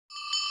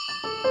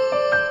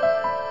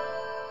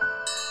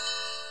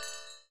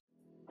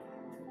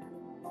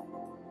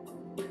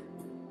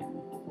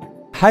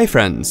Hi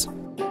friends!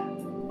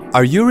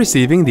 Are you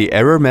receiving the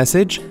error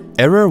message,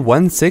 Error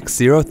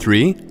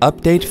 1603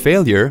 Update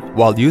Failure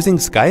while using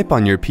Skype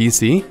on your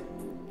PC?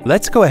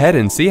 Let's go ahead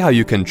and see how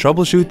you can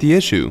troubleshoot the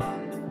issue.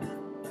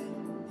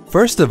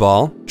 First of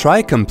all,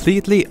 try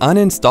completely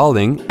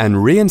uninstalling and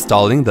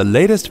reinstalling the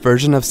latest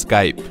version of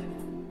Skype.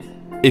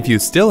 If you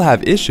still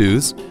have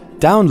issues,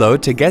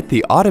 download to get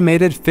the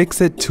automated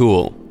Fix-It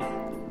tool.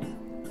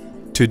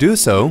 To do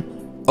so,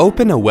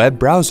 open a web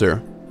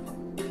browser.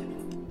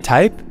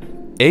 Type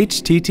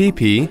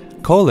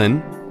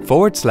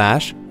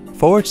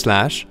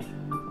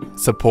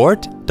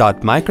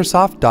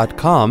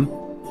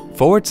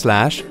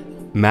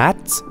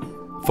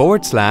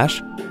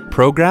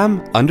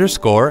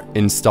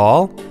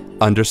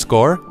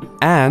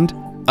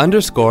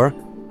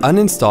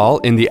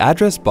in the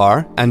address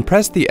bar and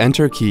press the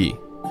Enter key.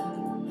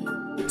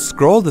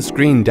 Scroll the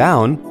screen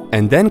down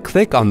and then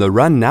click on the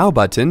Run Now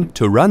button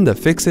to run the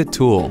Fix-It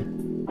tool.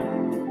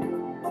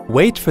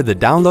 Wait for the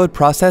download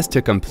process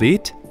to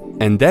complete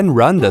and then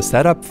run the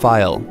setup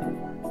file.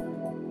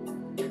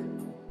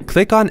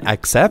 Click on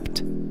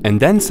Accept and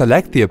then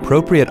select the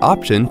appropriate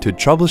option to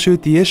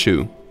troubleshoot the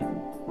issue.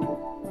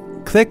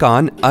 Click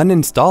on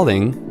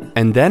Uninstalling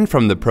and then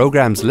from the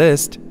programs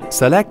list,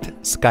 select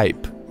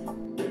Skype.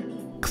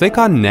 Click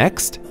on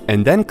Next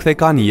and then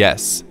click on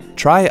Yes,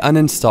 try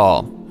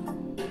uninstall.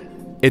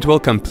 It will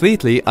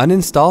completely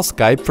uninstall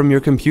Skype from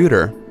your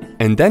computer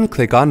and then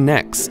click on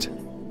Next.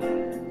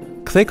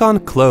 Click on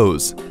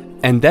Close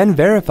and then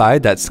verify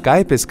that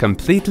Skype is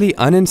completely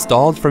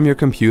uninstalled from your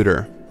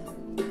computer.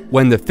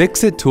 When the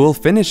Fix-It tool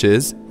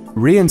finishes,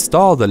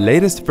 reinstall the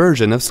latest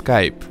version of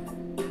Skype.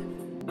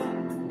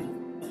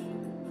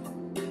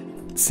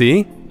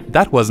 See?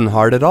 That wasn't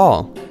hard at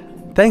all.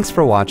 Thanks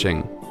for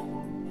watching.